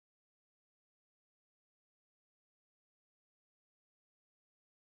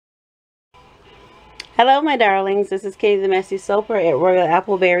Hello my darlings, this is Katie the Messy Soaper at Royal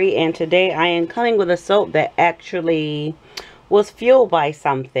Appleberry, and today I am coming with a soap that actually was fueled by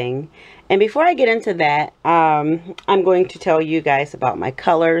something. And before I get into that, I'm going to tell you guys about my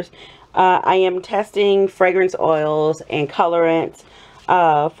colors. I am testing fragrance oils and colorants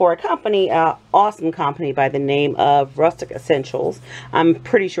for a company, awesome company by the name of Rustic Essentials. I'm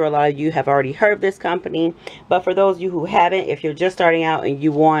pretty sure a lot of you have already heard of this company, but for those of you who haven't, if you're just starting out and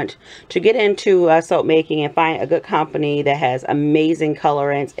you want to get into soap making and find a good company that has amazing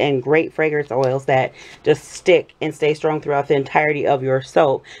colorants and great fragrance oils that just stick and stay strong throughout the entirety of your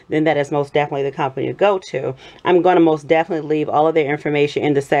soap, then that is most definitely the company to go to. I'm going to most definitely leave all of their information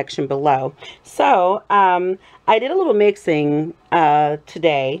in the section below. So, I did a little mixing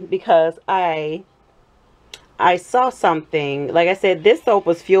today because I saw something. Like I said, this soap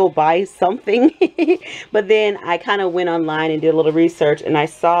was fueled by something, but then I kind of went online and did a little research, and I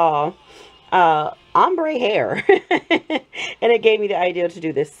saw ombre hair, and it gave me the idea to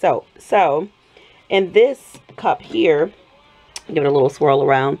do this soap. So in this cup here, give it a little swirl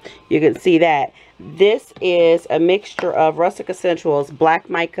around, you can see that this is a mixture of Rustic Essentials Black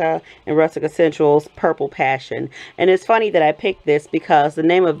Mica and Rustic Essentials Purple Passion. And it's funny that I picked this because the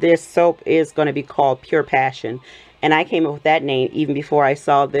name of this soap is going to be called Pure Passion, and I came up with that name even before I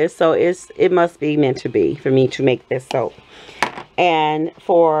saw this, so it must be meant to be for me to make this soap. And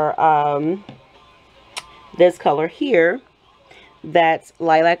for this color here, that's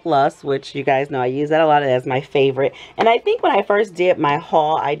Lilac Lust, which you guys know I use that a lot. As my favorite. And I think when I first did my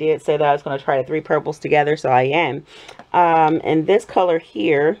haul, I did say that I was going to try the 3 purples together, so I am. And this color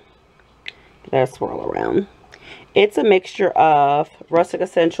here, let's swirl around. It's a mixture of Rustic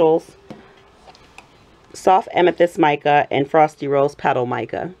Essentials Soft Amethyst Mica and Frosty Rose Petal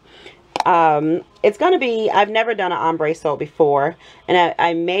Mica. It's going to be, I've never done an ombre soap before, and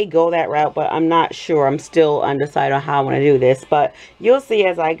I may go that route, but I'm not sure. I'm still undecided on how I want to do this, but you'll see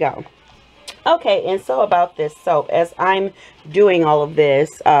as I go. Okay, and so about this soap, as I'm doing all of this,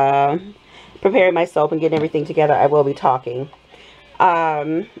 preparing my soap and getting everything together, I will be talking.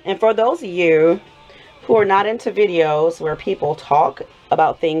 And for those of you who are not into videos where people talk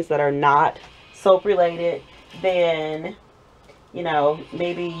about things that are not soap related, then you know,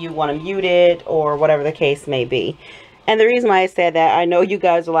 maybe you want to mute it or whatever the case may be. And the reason why I said that, I know you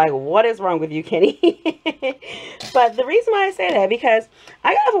guys are like, what is wrong with you, Kenny? But the reason why I say that, because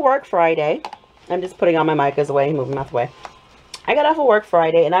I got off of work Friday. I'm just putting all my micas away, moving my mouth away. I got off of work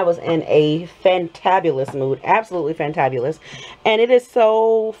Friday and I was in a fantabulous mood, absolutely fantabulous. And it is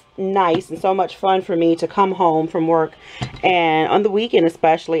so nice and so much fun for me to come home from work, and on the weekend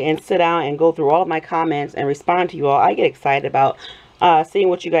especially, and sit down and go through all of my comments and respond to you all. I get excited about seeing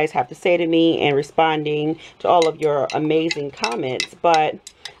what you guys have to say to me and responding to all of your amazing comments. But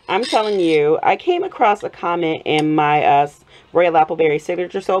I'm telling you, I came across a comment in my Royal Appleberry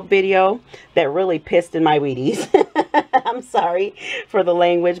signature soap video that really pissed in my Wheaties. I'm sorry for the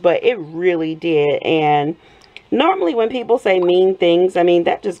language, but it really did. And normally when people say mean things, I mean,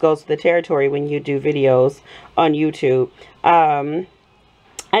 that just goes to the territory when you do videos on YouTube. I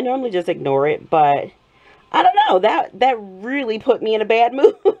normally just ignore it, but I don't know, that really put me in a bad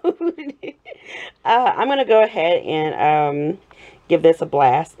mood. I'm going to go ahead and give this a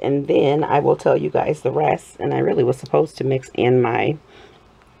blast, and then I will tell you guys the rest. And I really was supposed to mix in my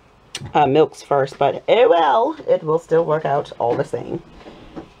milks first, but it will still work out all the same.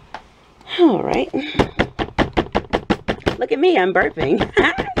 All right, look at me, I'm burping.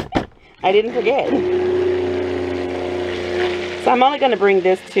 I didn't forget. So I'm only going to bring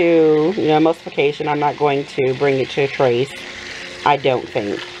this to, you know, emulsification. I'm not going to bring it to a trace, I don't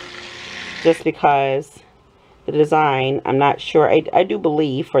think, just because the design, I'm not sure. I do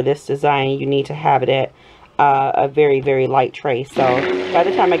believe for this design you need to have it at a very, very light trace. So by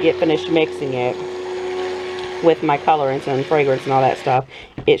the time I get finished mixing it with my colorants and fragrance and all that stuff,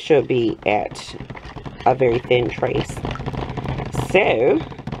 it should be at a very thin trace. So,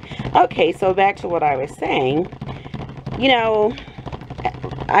 okay, so back to what I was saying. You know,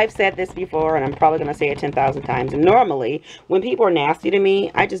 I've said this before, and I'm probably going to say it 10,000 times. And normally, when people are nasty to me,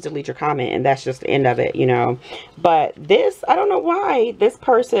 I just delete your comment, and that's just the end of it, you know. But this, I don't know why this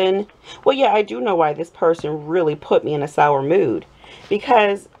person, well, yeah, I do know why this person really put me in a sour mood.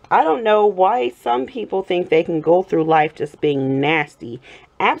 Because I don't know why some people think they can go through life just being nasty.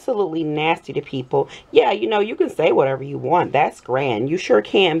 Absolutely nasty to people. Yeah, you know, you can say whatever you want. That's grand. You sure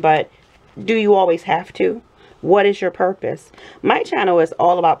can, but do you always have to? What is your purpose? My channel is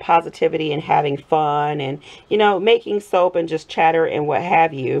all about positivity and having fun and, you know, making soap and just chatter and what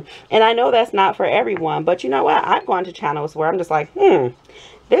have you. And I know that's not for everyone, but you know what? I've gone to channels where I'm just like,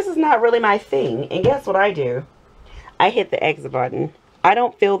 this is not really my thing. And guess what I do? I hit the exit button. I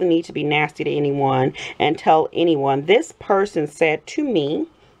don't feel the need to be nasty to anyone and tell anyone. This person said to me,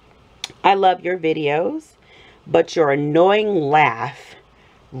 I love your videos, but your annoying laugh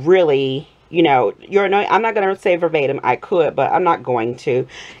really, you know, you're annoying. I'm not going to say verbatim. I could, but I'm not going to.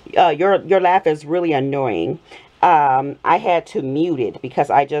 Your laugh is really annoying. I had to mute it because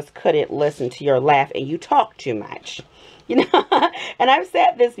I just couldn't listen to your laugh, and you talk too much. You know, and I've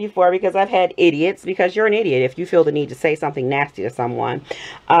said this before because I've had idiots, because you're an idiot if you feel the need to say something nasty to someone.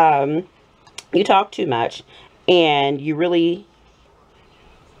 You talk too much, and you really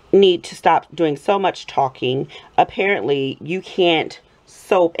need to stop doing so much talking. Apparently, you can't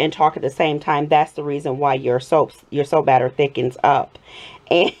soap and talk at the same time. That's the reason why your soap batter thickens up.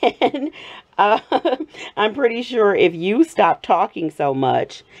 And I'm pretty sure if you stop talking so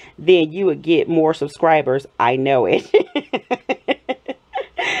much, then you would get more subscribers. I know it.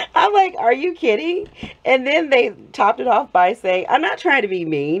 I'm like, are you kidding? And then they topped it off by saying, I'm not trying to be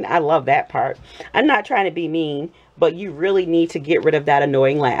mean. I love that part. I'm not trying to be mean, but you really need to get rid of that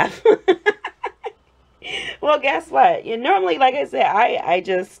annoying laugh. Well, guess what? You normally, like I said,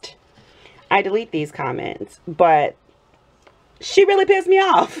 I delete these comments, but she really pissed me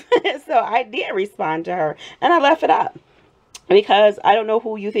off. So I did respond to her, and I left it up. Because I don't know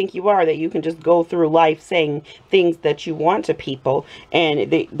who you think you are, that you can just go through life saying things that you want to people,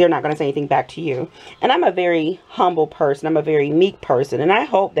 and they're not going to say anything back to you. And I'm a very humble person. I'm a very meek person. And I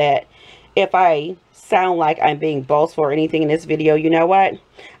hope that if I sound like I'm being boastful or anything in this video, you know what?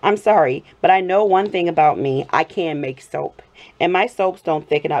 I'm sorry. But I know one thing about me. I can make soap. And my soaps don't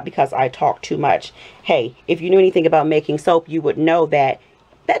thicken up because I talk too much. Hey, if you knew anything about making soap, you would know that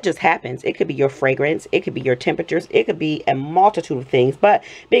that just happens. It could be your fragrance. It could be your temperatures. It could be a multitude of things. But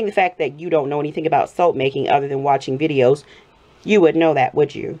being the fact that you don't know anything about soap making other than watching videos, you would know that,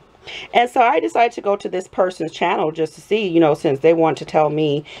 would you? And so I decided to go to this person's channel just to see, you know, since they want to tell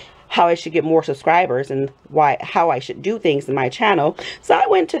me how I should get more subscribers and how I should do things in my channel. So I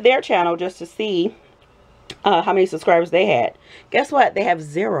went to their channel just to see how many subscribers they had. Guess what? They have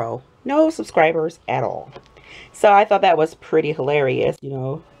 0. No subscribers at all. So I thought that was pretty hilarious. You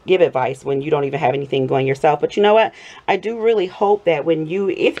know, give advice when you don't even have anything going yourself. But you know what? I do really hope that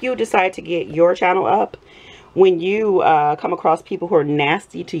if you decide to get your channel up, when you come across people who are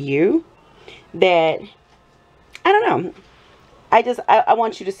nasty to you, that, I don't know, I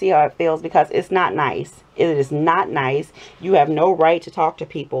want you to see how it feels, because it's not nice. It is not nice. You have no right to talk to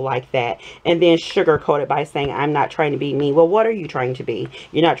people like that and then sugarcoat it by saying, I'm not trying to be mean. Well, what are you trying to be?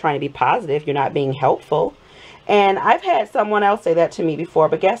 You're not trying to be positive. You're not being helpful. And I've had someone else say that to me before,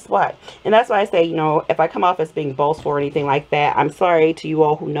 but guess what? And that's why I say, you know, if I come off as being boastful or anything like that, I'm sorry to you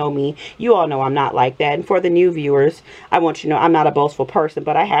all who know me. You all know I'm not like that. And for the new viewers, I want you to know I'm not a boastful person,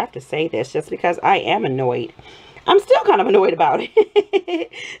 but I have to say this just because I am annoyed. I'm still kind of annoyed about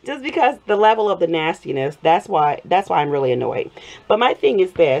it. Just because the level of the nastiness, that's why I'm really annoyed. But my thing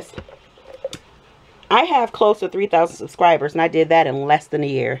is this. I have close to 3,000 subscribers, and I did that in less than a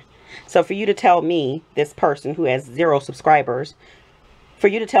year. So for you to tell me, this person who has 0 subscribers, for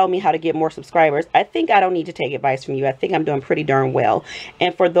you to tell me how to get more subscribers, I think I don't need to take advice from you. I think I'm doing pretty darn well.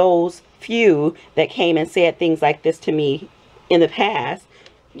 And for those few that came and said things like this to me in the past,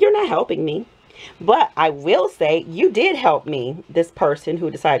 you're not helping me. But I will say you did help me, this person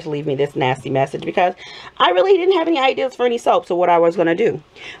who decided to leave me this nasty message, because I really didn't have any ideas for any soaps or what I was going to do.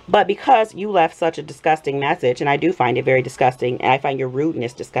 But because you left such a disgusting message, and I do find it very disgusting, and I find your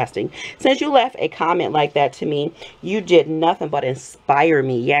rudeness disgusting, since you left a comment like that to me, you did nothing but inspire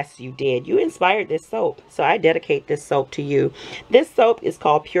me. Yes, you did. You inspired this soap. So I dedicate this soap to you. This soap is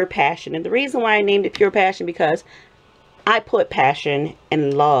called Pure Passion. And the reason why I named it Pure Passion, because I put passion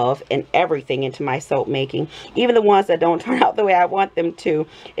and love and everything into my soap making. Even the ones that don't turn out the way I want them to.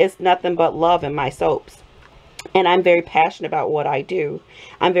 It's nothing but love in my soaps. And I'm very passionate about what I do.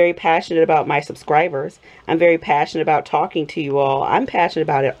 I'm very passionate about my subscribers. I'm very passionate about talking to you all. I'm passionate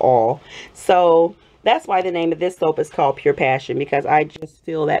about it all. So that's why the name of this soap is called Pure Passion, because I just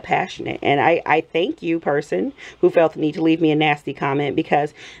feel that passionate. And I thank you, person who felt the need to leave me a nasty comment,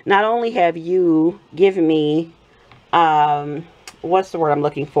 because not only have you given me what's the word I'm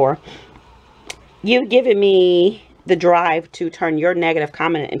looking for? You've given me the drive to turn your negative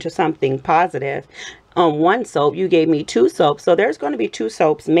comment into something positive. on one soap. You gave me 2 soaps, so there's going to be 2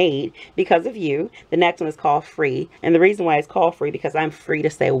 soaps made because of you. The next one is called Free, and the reason why it's called Free because I'm free to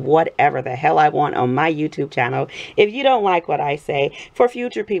say whatever the hell I want on my YouTube channel. If you don't like what I say, for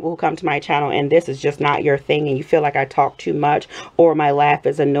future people who come to my channel and this is just not your thing and you feel like I talk too much or my laugh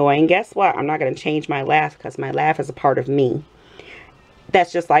is annoying, guess what? I'm not going to change my laugh because my laugh is a part of me.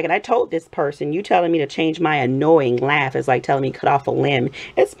 That's just like, and I told this person, you telling me to change my annoying laugh is like telling me cut off a limb.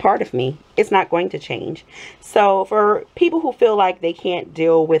 It's part of me. It's not going to change. So for people who feel like they can't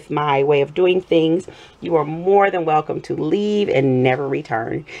deal with my way of doing things, you are more than welcome to leave and never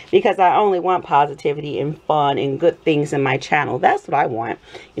return, because I only want positivity and fun and good things in my channel. That's what I want.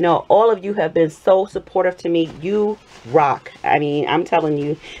 You know, all of you have been so supportive to me. You rock. I mean, I'm telling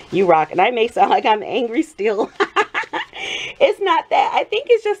you, you rock. And I may sound like I'm angry still. It's not that. I think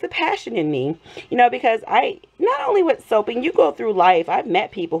it's just the passion in me, you know, because not only with soaping, you go through life. I've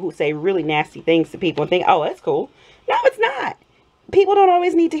met people who say really nasty things to people and think, oh, that's cool. No, it's not. People don't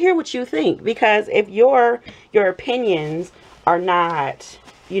always need to hear what you think, because if your opinions are not,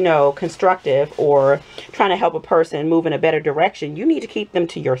 you know, constructive or trying to help a person move in a better direction, you need to keep them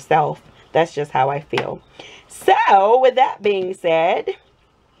to yourself. That's just how I feel. So with that being said,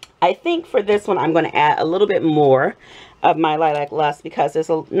 I think for this one, I'm going to add a little bit more of my Lilac Lust because it's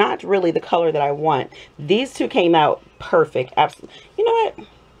not really the color that I want. These two came out perfect. Absolutely. You know what?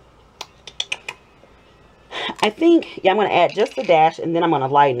 I think, yeah, I'm going to add just a dash and then I'm going to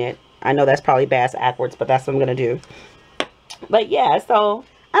lighten it. I know that's probably backwards, but that's what I'm going to do. But yeah, so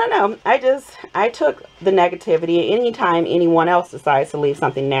I don't know. I took the negativity. Anytime anyone else decides to leave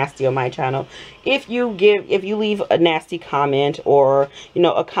something nasty on my channel, if you leave a nasty comment or, you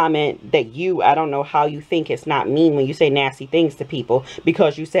know, a comment that I don't know how you think it's not mean when you say nasty things to people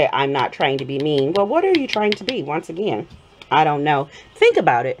because you say I'm not trying to be mean. Well, what are you trying to be? Once again, I don't know. Think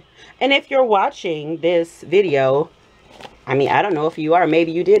about it. And if you're watching this video, I mean, I don't know if you are.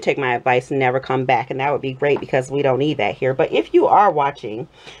 Maybe you did take my advice and never come back, and that would be great because we don't need that here. But if you are watching,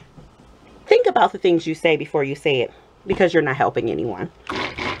 think about the things you say before you say it, because you're not helping anyone.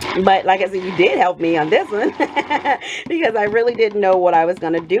 But like I said, you did help me on this one because I really didn't know what I was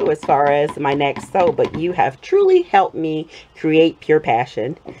going to do as far as my next soap. But you have truly helped me create pure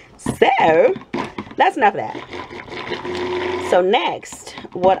passion. So that's enough of that. So next,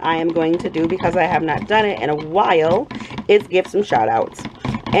 what I am going to do, because I have not done it in a while, is give some shout outs.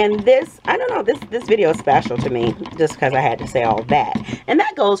 And this, I don't know, this video is special to me just because I had to say all that. And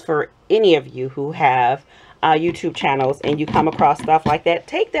that goes for any of you who have YouTube channels and you come across stuff like that.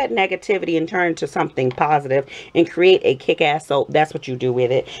 Take that negativity and turn it to something positive and create a kick-ass soap. That's what you do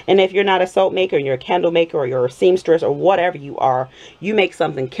with it. And if you're not a soap maker, you're a candle maker or you're a seamstress or whatever you are, you make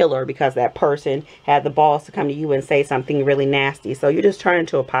something killer because that person had the balls to come to you and say something really nasty. So you just turn it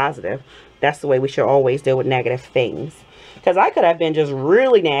into a positive. That's the way we should always deal with negative things. Because I could have been just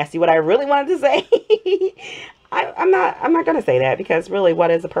really nasty, what I really wanted to say. I'm not going to say that, because really,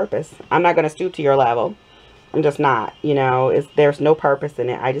 what is the purpose? I'm not going to stoop to your level. I'm just not, you know, there's no purpose in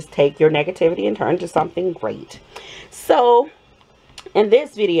it. I just take your negativity and turn it to something great. So in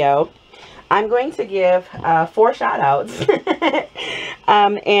this video, I'm going to give 4 shout outs.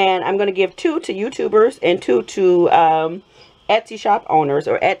 And I'm going to give 2 to YouTubers and 2 to Etsy shop owners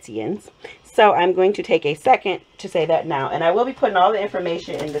or Etsyans. So I'm going to take a second to say that now. And I will be putting all the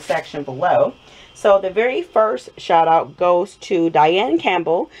information in the section below. So the very first shout out goes to Diane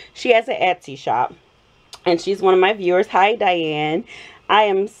Campbell. She has an Etsy shop. And she's one of my viewers. Hi, Diane. I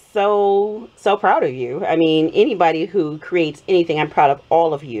am so proud of you. I mean, anybody who creates anything, I'm proud of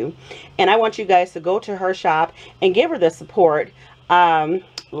all of you. And I want you guys to go to her shop and give her the support.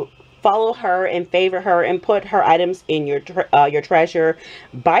 Follow her and favorite her and put her items in your treasure.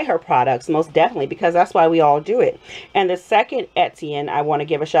 Buy her products, most definitely, because that's why we all do it. And the second Etsy'n I want to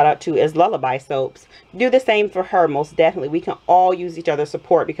give a shout out to is Lullaby Soaps. Do the same for her, most definitely. We can all use each other's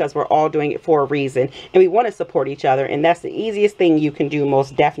support because we're all doing it for a reason. And we want to support each other. And that's the easiest thing you can do,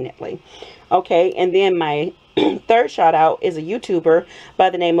 most definitely. Okay, and then my third shout out is a YouTuber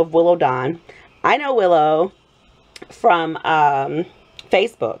by the name of Willow Dawn. I know Willow from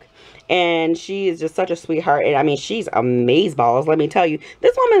Facebook. And she is just such a sweetheart. And I mean, she's amazeballs. Let me tell you,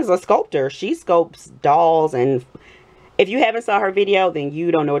 this woman is a sculptor. She sculpts dolls. And if you haven't saw her video, then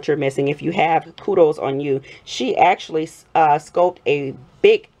you don't know what you're missing. If you have, kudos on you. She actually sculpted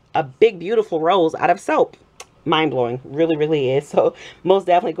a big, beautiful rose out of soap. Mind-blowing. Really, really is. So most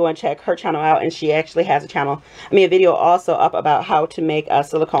definitely go and check her channel out. And she actually has a video also up about how to make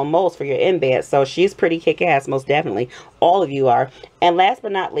silicone molds for your embed. So she's pretty kick-ass, most definitely. All of you are. And last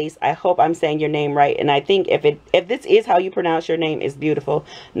but not least, I hope I'm saying your name right. And I think if this is how you pronounce your name, it's beautiful.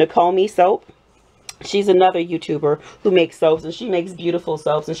 Nakomi Soap. She's another YouTuber who makes soaps, and she makes beautiful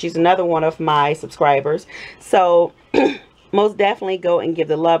soaps, and she's another one of my subscribers. So most definitely go and give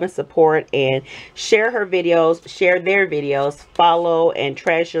the love and support and share her videos, share their videos, follow and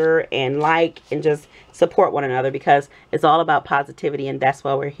treasure and like and just support one another, because it's all about positivity, and that's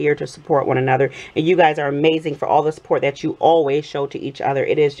why we're here, to support one another. And you guys are amazing for all the support that you always show to each other.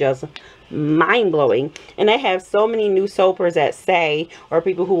 It is just mind-blowing. And I have so many new soapers that say, or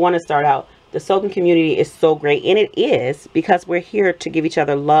people who want to start out, the soaping community is so great. And it is, because we're here to give each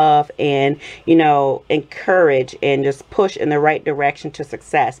other love and, you know, encourage and just push in the right direction to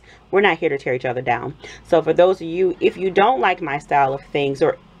success. We're not here to tear each other down. So for those of you, if you don't like my style of things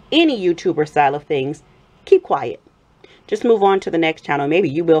or any YouTuber style of things, keep quiet. Just move on to the next channel. Maybe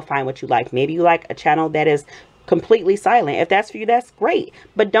you will find what you like. Maybe you like a channel that is completely silent. If that's for you, that's great.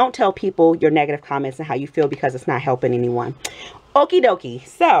 But don't tell people your negative comments and how you feel, because it's not helping anyone. Okie dokie.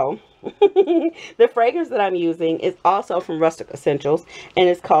 So the fragrance that I'm using is also from Rustic Essentials, and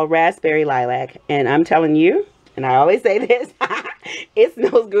it's called Raspberry Lilac. And I'm telling you, and I always say this, it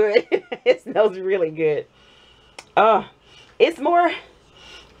smells good. It smells really good. It's more,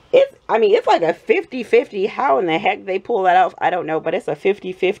 I mean, it's like a 50-50. How in the heck they pull that off, I don't know, but it's a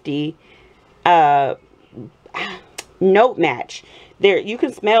 50-50 note match. There, you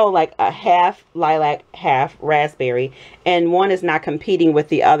can smell like a half lilac, half raspberry, and one is not competing with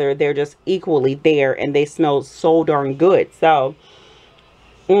the other. They're just equally there, and they smell so darn good. So,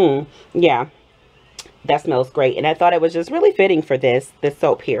 yeah, that smells great. And I thought it was just really fitting for this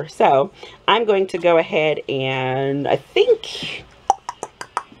soap here. So, I'm going to go ahead and I think,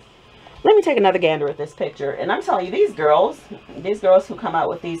 let me take another gander at this picture. And I'm telling you, these girls who come out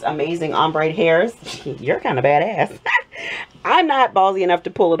with these amazing ombre hairs, you're kind of badass. I'm not ballsy enough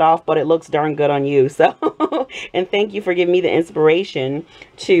to pull it off, but it looks darn good on you. So, and thank you for giving me the inspiration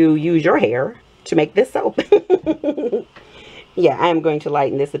to use your hair to make this soap. Yeah, I'm going to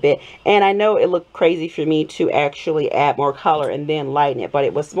lighten this a bit. And I know it looked crazy for me to actually add more color and then lighten it, but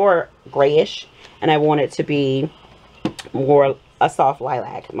it was more grayish, and I want it to be more a soft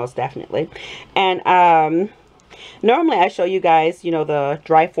lilac, most definitely. And normally I show you guys, you know, the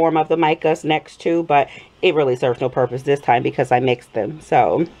dry form of the micas next to, but it really serves no purpose this time because I mixed them.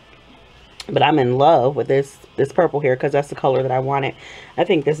 So, but I'm in love with this purple here, because that's the color that I wanted. I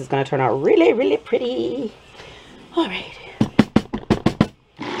think this is going to turn out really, really pretty. All right.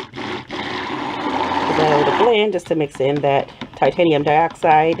 Put that over the blend just to mix in that titanium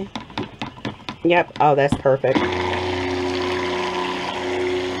dioxide. Yep. Oh, that's perfect.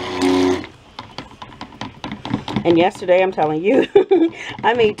 And yesterday, I'm telling you,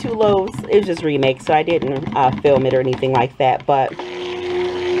 I made 2 loaves. It was just remakes, so I didn't film it or anything like that. But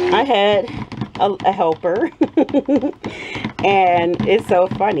I had a helper. And it's so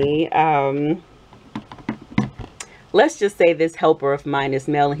funny. Let's just say this helper of mine is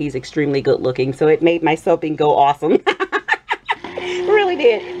male, and he's extremely good looking. So it made my soaping go awesome. Really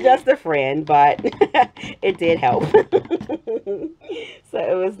did. Just a friend, but it did help.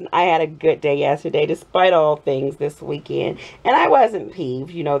 So I had a good day yesterday, despite all things this weekend. And I wasn't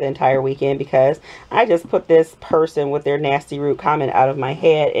peeved, you know, the entire weekend, because I just put this person with their nasty rude comment out of my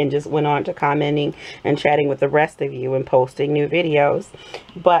head and just went on to commenting and chatting with the rest of you and posting new videos.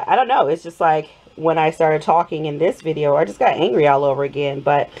 But I don't know, it's just like, when I started talking in this video, I just got angry all over again.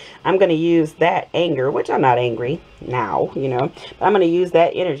 But I'm going to use that anger, which I'm not angry now, you know, but I'm going to use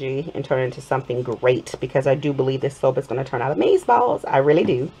that energy and turn it into something great, because I do believe this soap is going to turn out amazeballs. I really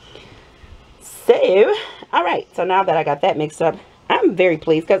do. So, all right. So now that I got that mixed up, I'm very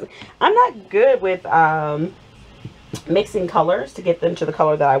pleased, because I'm not good with mixing colors to get them to the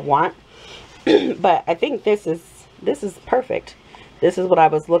color that I want. But I think this is perfect. This is what I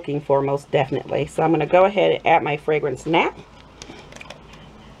was looking for, most definitely. So I'm going to go ahead and add my fragrance now.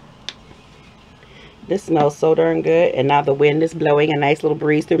 This smells so darn good. And now the wind is blowing a nice little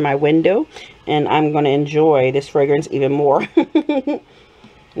breeze through my window. And I'm going to enjoy this fragrance even more.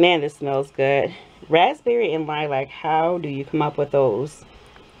 Man, this smells good. Raspberry and lilac. How do you come up with those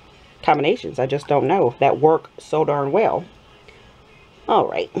combinations? I just don't know. That work so darn well. All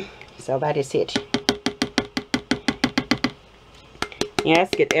right. So that is it.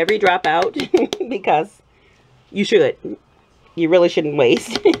 Yes, get every drop out because you should. You really shouldn't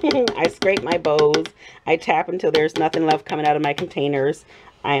waste. I scrape my bows. I tap until there's nothing left coming out of my containers.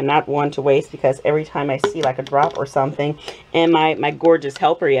 I am not one to waste, because every time I see like a drop or something. And my gorgeous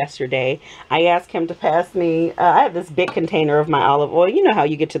helper yesterday, I asked him to pass me, I have this big container of my olive oil. You know how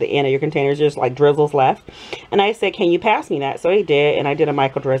you get to the end of your containers, there's like drizzles left. And I said, can you pass me that? So he did, and I did a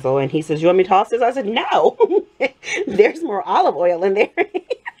micro drizzle. And he says, you want me to toss this? I said, no. There's more olive oil in there.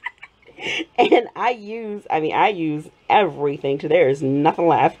 And I use everything to there is nothing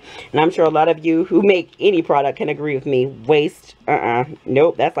left. And I'm sure a lot of you who make any product can agree with me. Waste,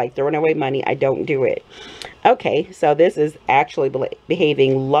 nope, that's like throwing away money. I don't do it. Okay, so this is actually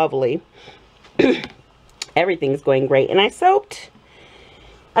behaving lovely. Everything's going great. And I soaked,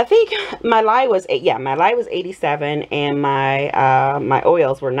 I think my lye was, my lye was 87 and my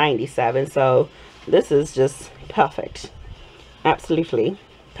oils were 97. So this is just perfect. Absolutely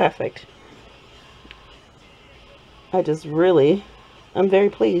perfect. I'm very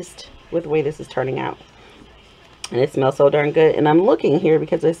pleased with the way this is turning out. And it smells so darn good. And I'm looking here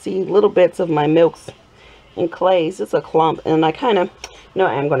because I see little bits of my milks and clays. It's a clump. And I kind of, no,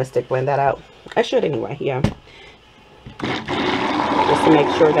 I'm going to stick blend that out. I should anyway, yeah. Just to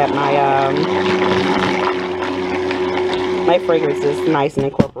make sure that my fragrance is nice and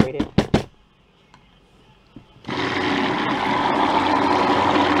incorporated.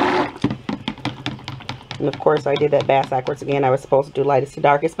 And of course I did that backwards again. I was supposed to do lightest to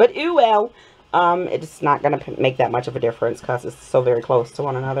darkest, but ooh well, it's not going to make that much of a difference because it's so very close to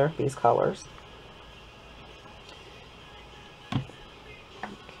one another, these colors.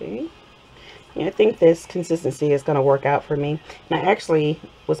 Okay. Yeah, I think this consistency is going to work out for me. And I actually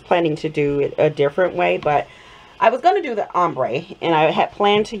was planning to do it a different way, but I was going to do the ombre, and I had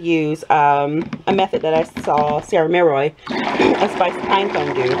planned to use a method that I saw Sarah Miroy, a Spice Pine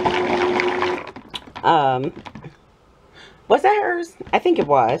Cone do. Was that hers? I think it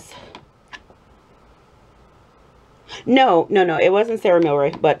was. No, it wasn't Sarah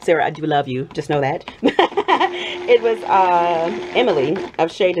Milroy, but Sarah, I do love you. Just know that. It was Emily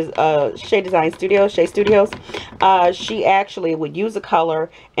of Shea Design Studios, Shea Studios. She actually would use a color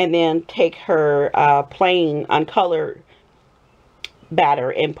and then take her plain uncolored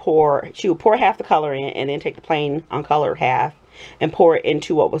batter and she would pour half the color in and then take the plain uncolored half and pour it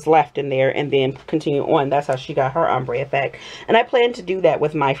into what was left in there and then continue on. That's how she got her ombre effect. And I plan to do that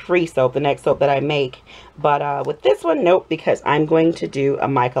with my free soap, the next soap that I make. But with this one, nope, because I'm going to do a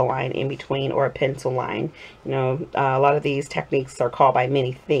mica line in between, or a pencil line. You know, a lot of these techniques are called by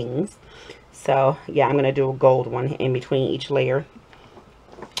many things. So yeah, I'm going to do a gold one in between each layer.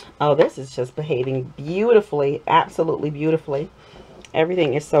 Oh, this is just behaving beautifully, absolutely beautifully.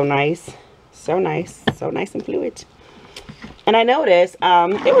 Everything is so nice, so nice, so nice and fluid. And I noticed,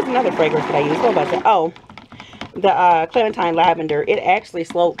 it was another fragrance that I used. What was it? Oh, the Clementine Lavender. It actually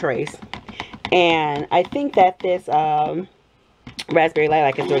slope traced. And I think that this Raspberry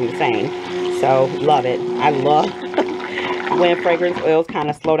Lilac is doing the same. So, love it. I love when fragrance oils kind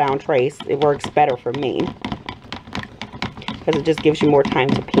of slow down trace. It works better for me. Because it just gives you more time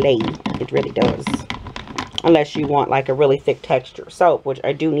to play. It really does. Unless you want like a really thick texture soap, which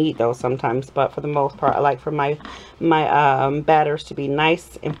I do need those sometimes, but for the most part I like for my batters to be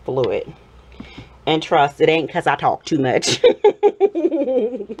nice and fluid. And trust, it ain't because I talk too much.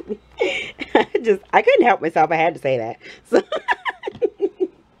 I couldn't help myself, I had to say that. So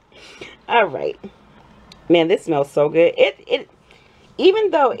all right, man, this smells so good. It even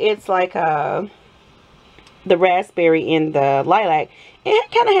though it's like the raspberry and the lilac,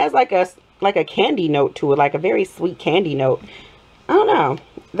 it kind of has like a candy note to it, like a very sweet candy note. I don't know.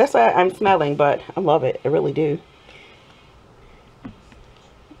 That's what I'm smelling, but I love it. I really do.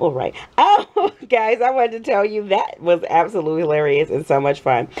 All right. Oh, guys, I wanted to tell you that was absolutely hilarious and so much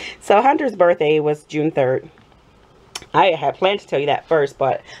fun. So Hunter's birthday was June 3rd. I had planned to tell you that first,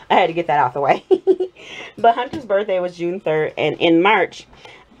 but I had to get that out the way. But Hunter's birthday was June 3rd, and in March,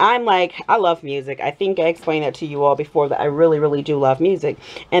 I'm like, I love music. I think I explained that to you all before, that I really, really do love music.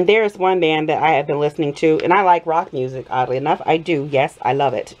 And there's one band that I have been listening to, and I like rock music, oddly enough. I do. Yes, I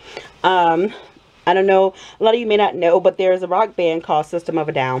love it. I don't know, a lot of you may not know, but there's a rock band called System of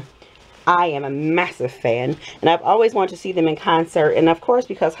a Down. I am a massive fan, and I've always wanted to see them in concert. And of course,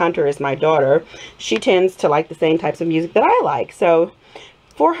 because Hunter is my daughter, she tends to like the same types of music that I like. So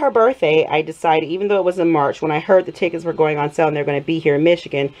for her birthday, I decided, even though it was in March, when I heard the tickets were going on sale and they're going to be here in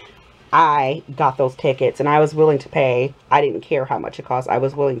Michigan, I got those tickets, and I was willing to pay. I didn't care how much it cost. I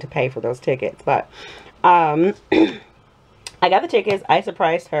was willing to pay for those tickets. But I got the tickets. I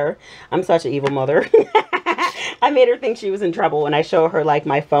surprised her. I'm such an evil mother. I made her think she was in trouble, and I showed her like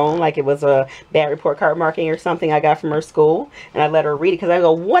my phone, like it was a bad report card marking or something I got from her school, and I let her read it because I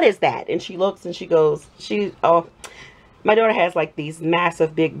go, "What is that?" And she looks and she goes, my daughter has like these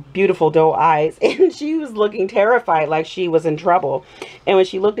massive, big, beautiful doe eyes, and she was looking terrified, like she was in trouble. And when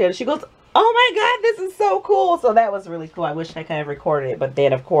she looked at it, she goes, "Oh my God, this is so cool." So that was really cool. I wish I could have recorded it, but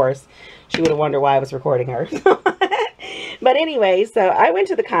then of course she would have wondered why I was recording her. But anyway, so I went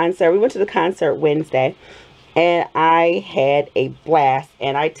to the concert. We went to the concert Wednesday, and I had a blast.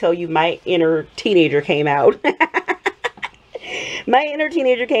 And I tell you, my inner teenager came out. My inner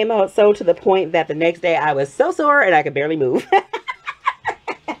teenager came out, so to the point that the next day I was so sore and I could barely move.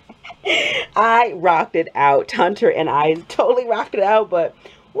 I rocked it out. Hunter and I totally rocked it out, but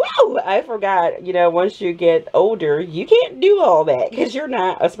whoa, I forgot, you know, once you get older, you can't do all that because you're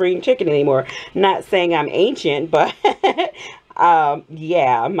not a spring chicken anymore. Not saying I'm ancient, but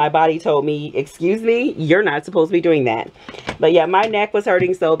yeah, my body told me, excuse me, you're not supposed to be doing that. But yeah, my neck was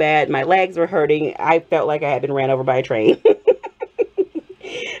hurting so bad. My legs were hurting. I felt like I had been ran over by a train.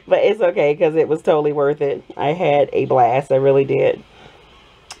 But it's okay because it was totally worth it. I had a blast. I really did.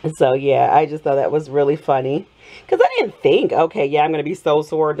 So yeah, I just thought that was really funny. Because I didn't think, okay, yeah, I'm going to be so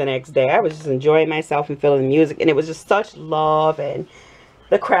sore the next day. I was just enjoying myself and feeling the music. And it was just such love. And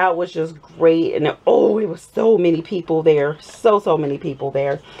the crowd was just great. And oh, it was so many people there. So many people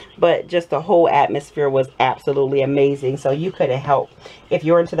there. But just the whole atmosphere was absolutely amazing. So you couldn't help. If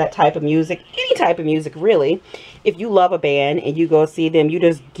you're into that type of music, any type of music really, if you love a band and you go see them, you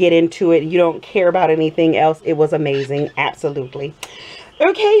just get into it. You don't care about anything else. It was amazing. Absolutely.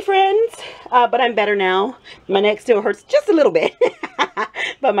 Okay, friends, but I'm better now. My neck still hurts just a little bit,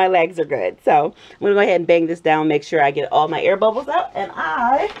 but my legs are good. So I'm going to go ahead and bang this down, make sure I get all my air bubbles out, and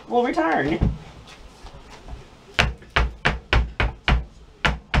I will return.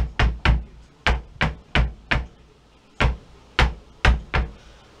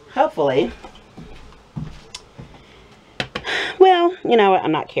 Hopefully. Well, you know what?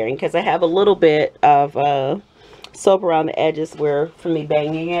 I'm not caring because I have a little bit of soap around the edges where for me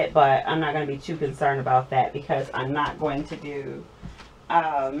banging it, but I'm not going to be too concerned about that because I'm not going to do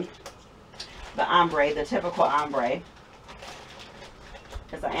the ombre, the typical ombre,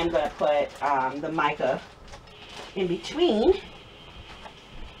 because I am going to put the mica in between.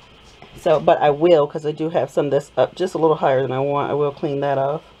 So, but I will, because I do have some of this up just a little higher than I want. I will clean that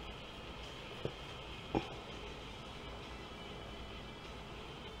off.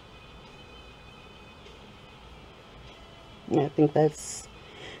 I think that's,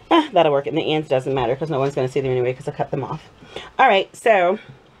 that'll work. And the ends doesn't matter because no one's going to see them anyway because I cut them off. All right, so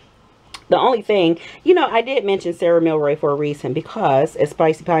the only thing, you know, I did mention Sarah Milroy for a reason because it's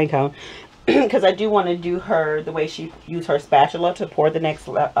spicy pine cone. Because I do want to do her the way she used her spatula to pour the next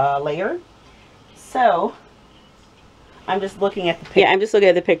layer. So I'm just looking at the picture. Yeah, I'm just looking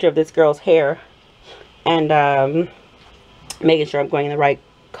at the picture of this girl's hair and making sure I'm going in the right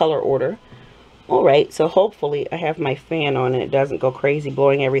color order. Alright, so hopefully I have my fan on and it doesn't go crazy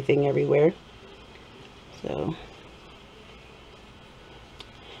blowing everything everywhere. So,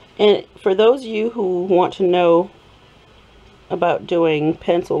 and for those of you who want to know about doing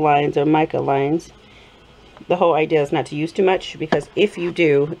pencil lines or mica lines, the whole idea is not to use too much because if you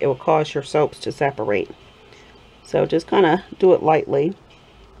do, it will cause your soaps to separate. So just kind of do it lightly.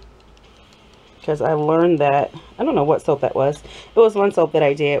 Because I learned that, I don't know what soap that was. It was one soap that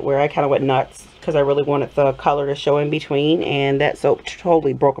I did where I kind of went nuts because I really wanted the color to show in between, and that soap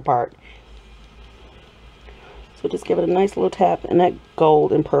totally broke apart. So just give it a nice little tap, and that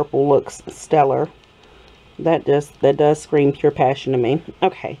gold and purple looks stellar. That does scream pure passion to me.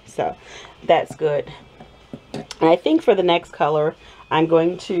 Okay, so that's good. And I think for the next color, I'm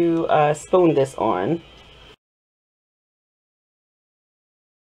going to spoon this on.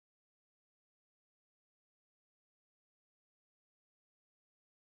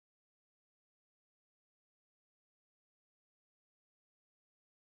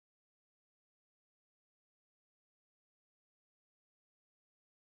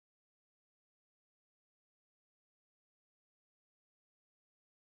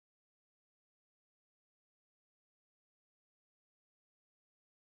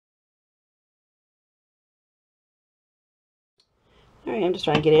 Alright, I'm just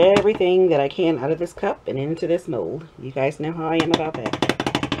trying to get everything that I can out of this cup and into this mold. You guys know how I am about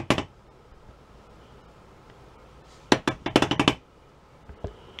that.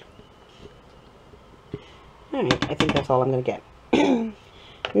 Alright, I think that's all I'm going to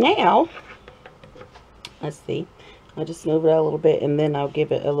get. Now, let's see. I'll just smooth it out a little bit and then I'll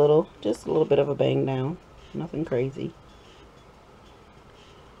give it a little, just a little bit of a bang down. Nothing crazy.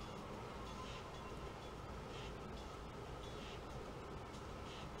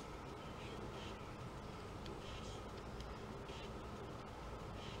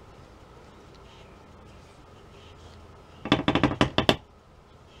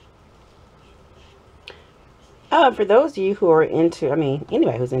 For those of you who are into, I mean,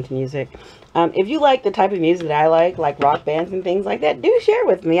 anybody who's into music, if you like the type of music that I like rock bands and things like that, do share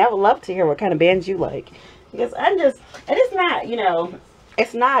with me. I would love to hear what kind of bands you like. Because and it's not, you know,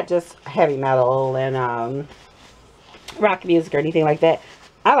 it's not just heavy metal and rock music or anything like that.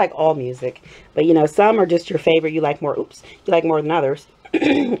 I like all music, but you know, some are just your favorite. You like more, oops, you like more than others.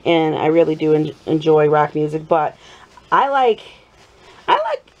 And I really do enjoy rock music, but I like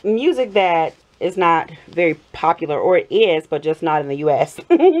music that is not very popular, or it is, but just not in the US.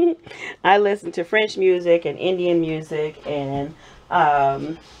 I listen to French music and Indian music and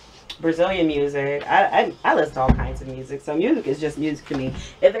Brazilian music. I listen to all kinds of music. So music is just music to me.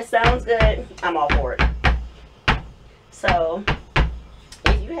 If it sounds good, I'm all for it. So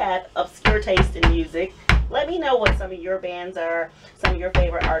if you have obscure taste in music, let me know what some of your bands are, some of your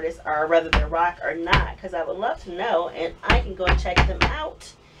favorite artists are, whether they're rock or not, because I would love to know, and I can go and check them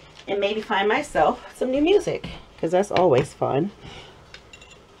out and maybe find myself some new music, because that's always fun.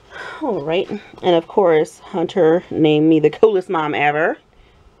 Alright, and of course, Hunter named me the coolest mom ever.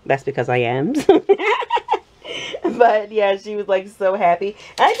 That's because I am. But yeah, she was like so happy.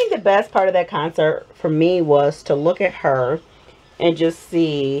 And I think the best part of that concert for me was to look at her and just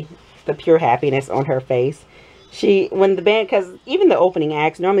see the pure happiness on her face. When the band, because even the opening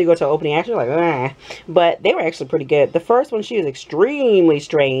acts, normally you go to opening acts, you're like, ah, but they were actually pretty good. The first one, she was extremely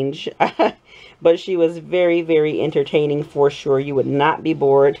strange, but she was very, very entertaining for sure. You would not be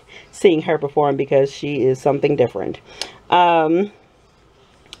bored seeing her perform because she is something different.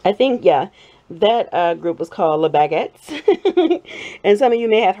 I think, yeah, that group was called Le Baguettes. And some of you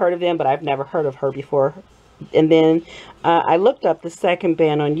may have heard of them, but I've never heard of her before. And then I looked up the second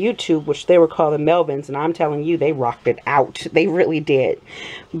band on YouTube, which they were called the Melvins, and I'm telling you, they rocked it out. They really did.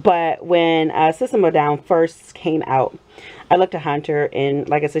 But when System of a Down first came out, I looked at Hunter, and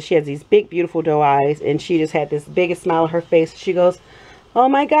like I said, she has these big, beautiful doe eyes, and she just had this biggest smile on her face. She goes, "Oh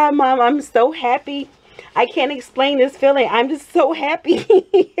my God, Mom, I'm so happy. I can't explain this feeling. I'm just so happy."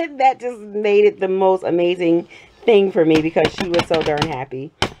 And that just made it the most amazing thing for me, because she was so darn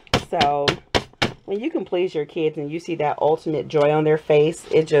happy. So when you can please your kids and you see that ultimate joy on their face,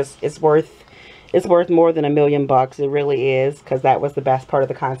 it's worth more than $1 million. It really is, because that was the best part of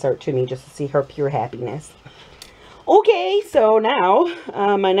the concert to me, just to see her pure happiness. Okay, so now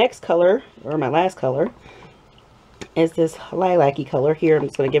my next color, or my last color, is this lilac-y color here. I'm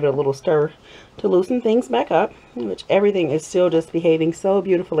just going to give it a little stir to loosen things back up, which everything is still just behaving so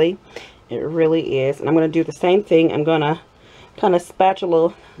beautifully. It really is. And I'm going to do the same thing. I'm going to kind of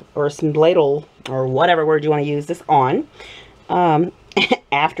spatula or some ladle, or whatever word you want to use, this on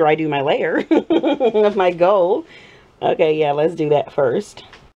after I do my layer of my gold. Okay, yeah, let's do that first.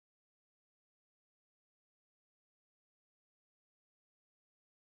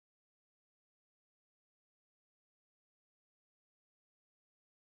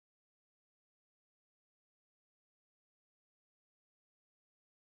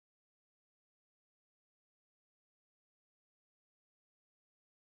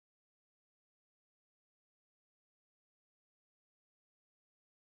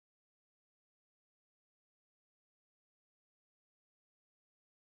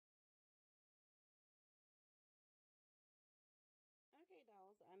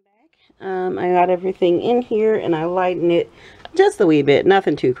 I got everything in here, and I lightened it just a wee bit,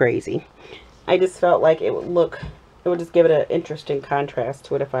 nothing too crazy. I just felt like it would just give it an interesting contrast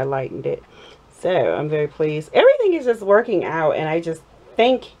to it if I lightened it. So I'm very pleased. Everything is just working out, and I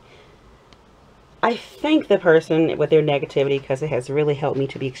thank the person with their negativity, because it has really helped me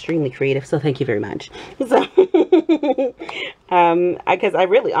to be extremely creative. So thank you very much. So because I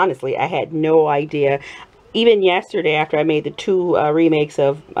really, honestly, I had no idea. Even yesterday, after I made the two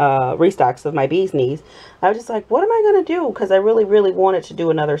restocks of my bee's knees, I was just like, what am I going to do? Because I really, really wanted to do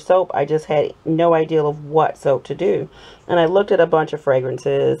another soap. I just had no idea of what soap to do. And I looked at a bunch of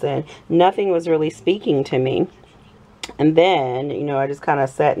fragrances, and nothing was really speaking to me. And then, you know, I just kind of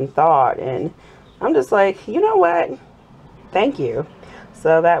sat and thought, and I'm just like, you know what? Thank you.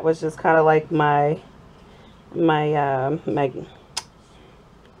 So that was just kind of like my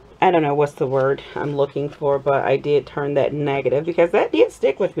I don't know what's the word I'm looking for, but I did turn that negative, because that did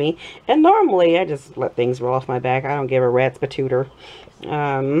stick with me. And normally I just let things roll off my back. I don't give a rat's patooter.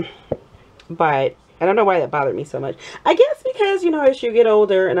 But I don't know why that bothered me so much. I guess because, you know, as you get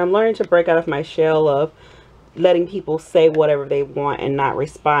older, and I'm learning to break out of my shell of letting people say whatever they want and not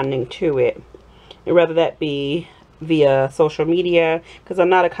responding to it. And whether that be via social media, because I'm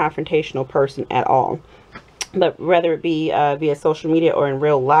not a confrontational person at all. But whether it be via social media or in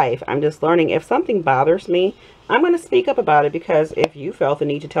real life, I'm just learning, if something bothers me, I'm going to speak up about it. Because if you felt the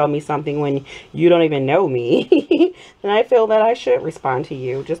need to tell me something when you don't even know me, then I feel that I should respond to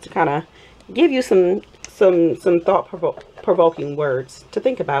you, just to kind of give you some thought-provoking words to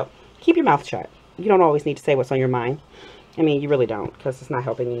think about. Keep your mouth shut. You don't always need to say what's on your mind. I mean, you really don't, because it's not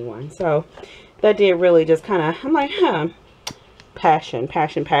helping anyone. So that did really just kind of, I'm like, huh, passion,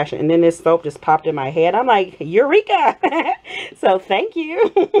 passion, passion. And then this soap just popped in my head. I'm like, eureka. So thank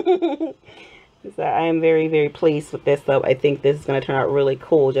you. So I am very, very pleased with this soap. I think this is going to turn out really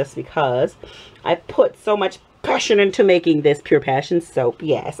cool just because I put so much passion into making this Pure Passion soap.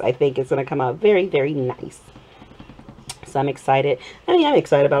 Yes, I think it's going to come out very, very nice. So I'm excited. I mean, I'm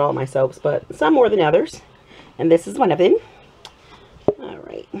excited about all my soaps, but some more than others. And this is one of them. All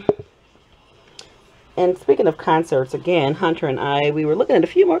right. And speaking of concerts, again, Hunter and I, we were looking at a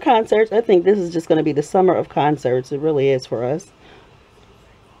few more concerts. I think this is just going to be the summer of concerts. It really is for us.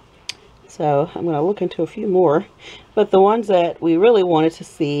 So I'm going to look into a few more. But the ones that we really wanted to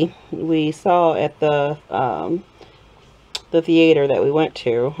see, we saw at the theater that we went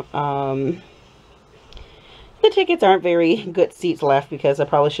to. The tickets aren't very good seats left because I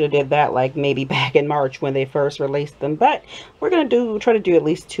probably should have did that like maybe back in March when they first released them. But we're going to try to do at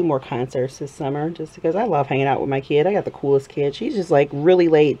least 2 more concerts this summer just because I love hanging out with my kid. I got the coolest kid. She's just like really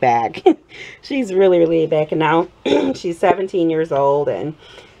laid back. She's really, really laid back. And now she's 17 years old and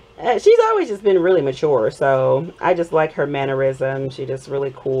she's always just been really mature, so I just like her mannerism. She's just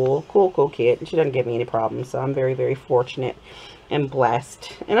really cool kid, and she doesn't give me any problems, so I'm very, very fortunate and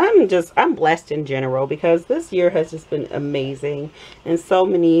blessed. And I'm blessed in general because this year has just been amazing in so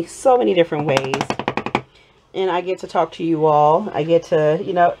many different ways. And I get to talk to you all. I get to,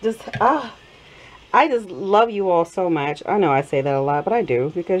 you know, I just love you all so much. I know I say that a lot, but I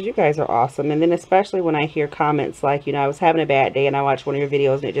do because you guys are awesome. And then especially when I hear comments like, you know, I was having a bad day and I watched one of your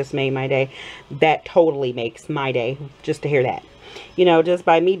videos and it just made my day. That totally makes my day just to hear that. You know, just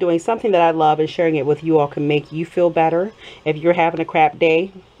by me doing something that I love and sharing it with you all can make you feel better. If you're having a crap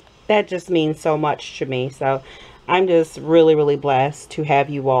day, that just means so much to me. So I'm just really, really blessed to have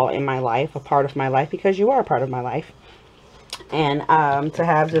you all in my life, a part of my life, because you are a part of my life. And to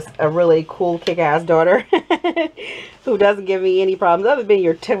have just a really cool kick-ass daughter who doesn't give me any problems other than being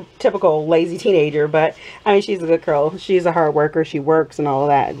your typical lazy teenager. But I mean, she's a good girl. She's a hard worker. She works and all of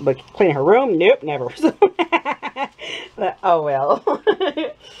that. But cleaning her room, nope, never. But oh well.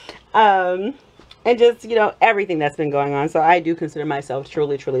 And just, you know, everything that's been going on. So I do consider myself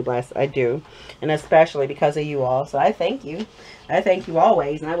truly, truly blessed. I do. And especially because of you all. So I thank you. I thank you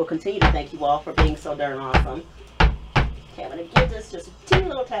always. And I will continue to thank you all for being so darn awesome. Okay, I'm going to give this just a teeny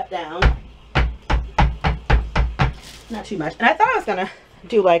little tap down. Not too much. And I thought I was going to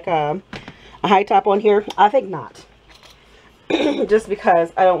do like a high top on here. I think not. Just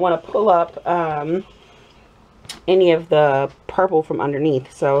because I don't want to pull up any of the purple from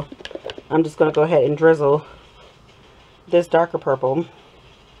underneath. So I'm just going to go ahead and drizzle this darker purple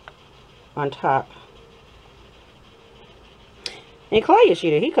on top. And Clay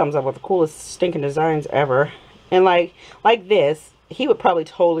Yoshida, he comes up with the coolest stinking designs ever. And like this, he would probably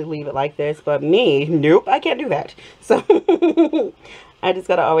totally leave it like this. But me, nope, I can't do that. So I just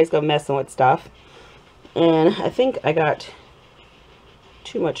got to always go messing with stuff. And I think I got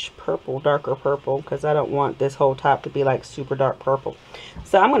too much purple, darker purple, because I don't want this whole top to be like super dark purple.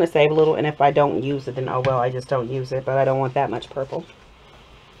 So I'm going to save a little. And if I don't use it, then oh well, I just don't use it. But I don't want that much purple.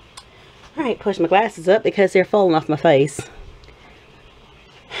 Alright, push my glasses up because they're falling off my face.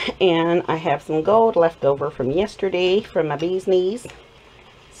 And I have some gold left over from yesterday from my bee's knees.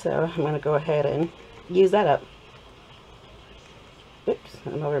 So I'm going to go ahead and use that up. Oops,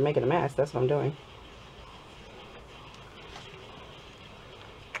 I'm over making a mess. That's what I'm doing.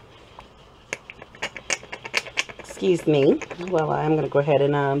 Excuse me. Well, I'm going to go ahead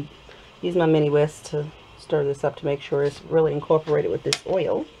and use my mini whisk to stir this up to make sure it's really incorporated with this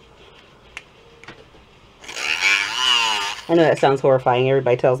oil. I know that sounds horrifying.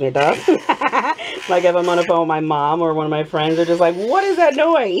 Everybody tells me it does. Like if I'm on the phone with my mom or one of my friends, they're just like, what is that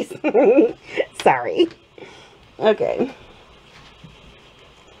noise? Sorry. Okay.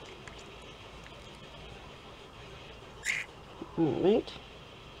 Alright.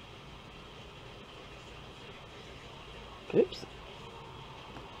 Oops.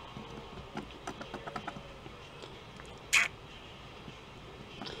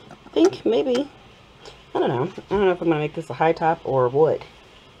 I think maybe, I don't know. I don't know if I'm going to make this a high top or wood.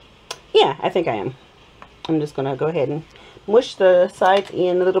 Yeah, I think I am. I'm just going to go ahead and mush the sides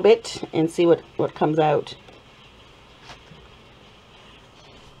in a little bit and see what comes out.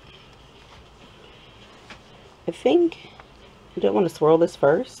 I think, I don't want to swirl this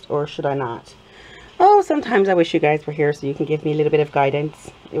first, or should I not? Oh, sometimes I wish you guys were here so you can give me a little bit of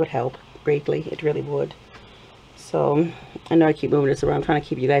guidance. It would help greatly. It really would. So, I know I keep moving this around. I'm trying to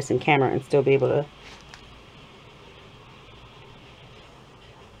keep you guys in camera and still be able to.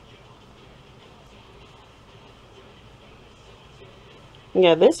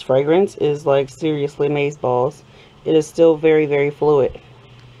 Yeah, this fragrance is like seriously amazeballs. It is still very, very fluid.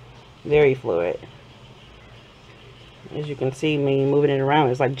 Very fluid. As you can see me moving it around,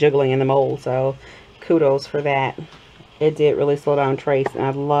 it's like jiggling in the mold. So kudos for that. It did really slow down trace, and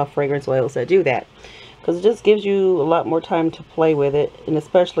I love fragrance oils that do that, because it just gives you a lot more time to play with it, and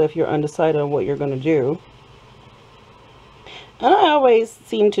especially if you're undecided on what you're going to do. And I always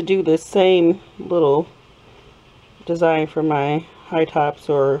seem to do the same little design for my high tops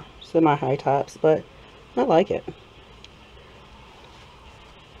or semi high tops, but I like it.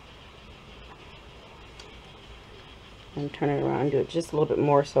 And turn it around and do it just a little bit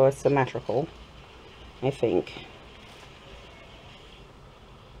more so it's symmetrical, I think.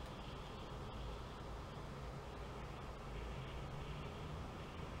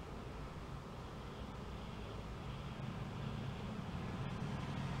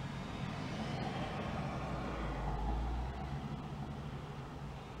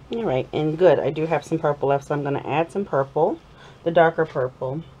 Alright, and good. I do have some purple left, so I'm going to add some purple, the darker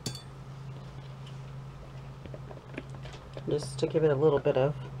purple, just to give it a little bit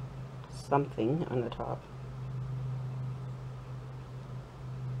of something on the top.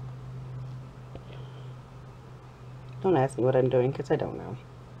 Don't ask me what I'm doing, because I don't know.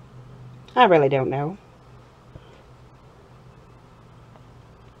 I really don't know.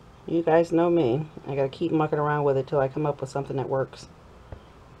 You guys know me. I gotta keep mucking around with it till I come up with something that works.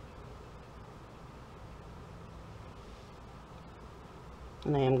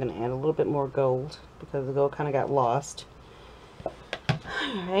 And I am going to add a little bit more gold, because the gold kind of got lost.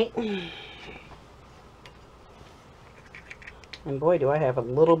 Alright. And boy, do I have a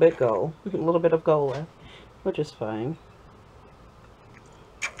little bit gold. A little bit of gold left, which is fine.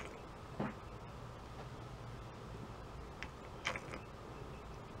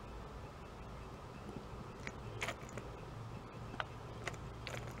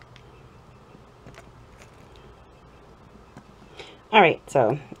 Alright,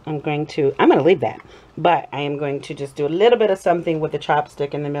 so I'm going to leave that, but I am going to just do a little bit of something with the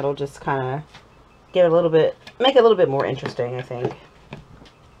chopstick in the middle, just kind of give it a little bit, make it a little bit more interesting, I think.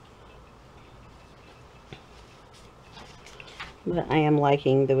 But I am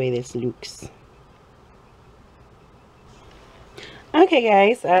liking the way this looks. Okay,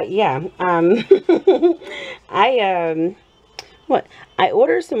 guys, yeah, I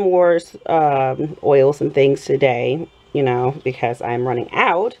ordered some more oils and things today, you know, because I'm running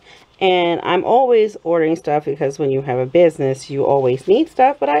out, and I'm always ordering stuff because when you have a business, you always need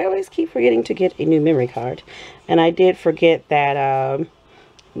stuff, but I always keep forgetting to get a new memory card, and I did forget that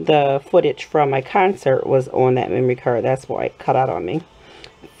the footage from my concert was on that memory card. That's why it cut out on me.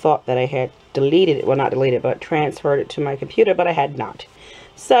 Thought that I had deleted it, well, not deleted, but transferred it to my computer, but I had not.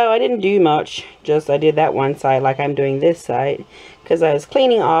 So I didn't do much, just I did that one side like I'm doing this side, because I was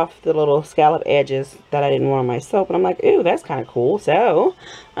cleaning off the little scallop edges that I didn't want on my soap, and I'm like, ooh, that's kind of cool. So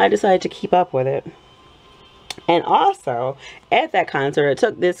I decided to keep up with it. And also at that concert, I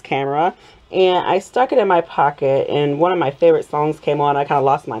took this camera and I stuck it in my pocket, and one of my favorite songs came on. I kind of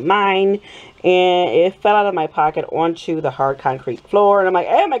lost my mind, and it fell out of my pocket onto the hard concrete floor, and I'm like,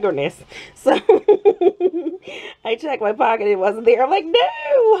 oh my goodness. So I checked my pocket, it wasn't there. I'm like,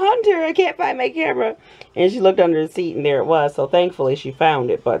 no, Hunter, I can't find my camera. And she looked under the seat, and there it was. So thankfully she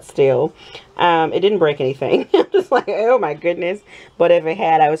found it, but still it didn't break anything. I'm just like, oh my goodness. But if it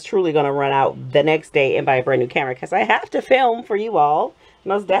had, I was truly going to run out the next day and buy a brand new camera, because I have to film for you all.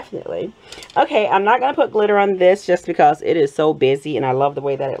 Most definitely. Okay, I'm not going to put glitter on this just because it is so busy and I love the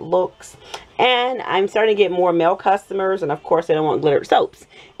way that it looks. And I'm starting to get more male customers, and of course they don't want glittered soaps.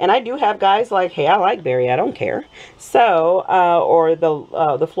 And I do have guys like, hey, I like berry, I don't care. So, or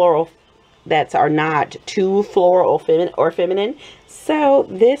the floral that are not too floral or feminine. So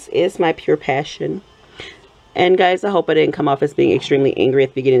this is my pure passion. And guys, I hope I didn't come off as being extremely angry at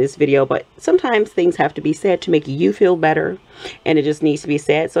the beginning of this video, but sometimes things have to be said to make you feel better, and it just needs to be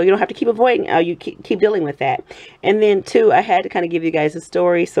said, so you don't have to keep avoiding, you keep dealing with that. And then too, I had to kind of give you guys a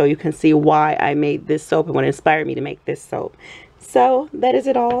story so you can see why I made this soap and what inspired me to make this soap. So that is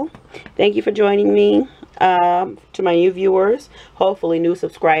it all. Thank you for joining me. To my new viewers, hopefully new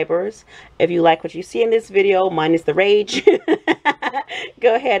subscribers, if you like what you see in this video minus the rage,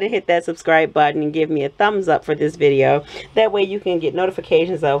 go ahead and hit that subscribe button and give me a thumbs up for this video. That way you can get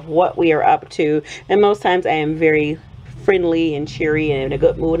notifications of what we are up to. And most times I am very friendly and cheery and in a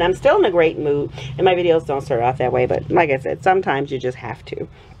good mood, and I'm still in a great mood, and my videos don't start off that way, but like I said, sometimes you just have to.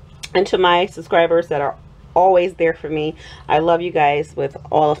 And to my subscribers that are always there for me, I love you guys with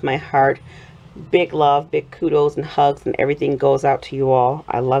all of my heart. Big love, big kudos and hugs and everything goes out to you all.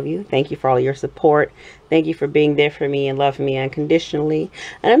 I love you. Thank you for all your support. Thank you for being there for me and loving me unconditionally.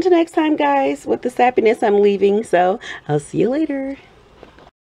 And until next time, guys, with this happiness, I'm leaving. So I'll see you later.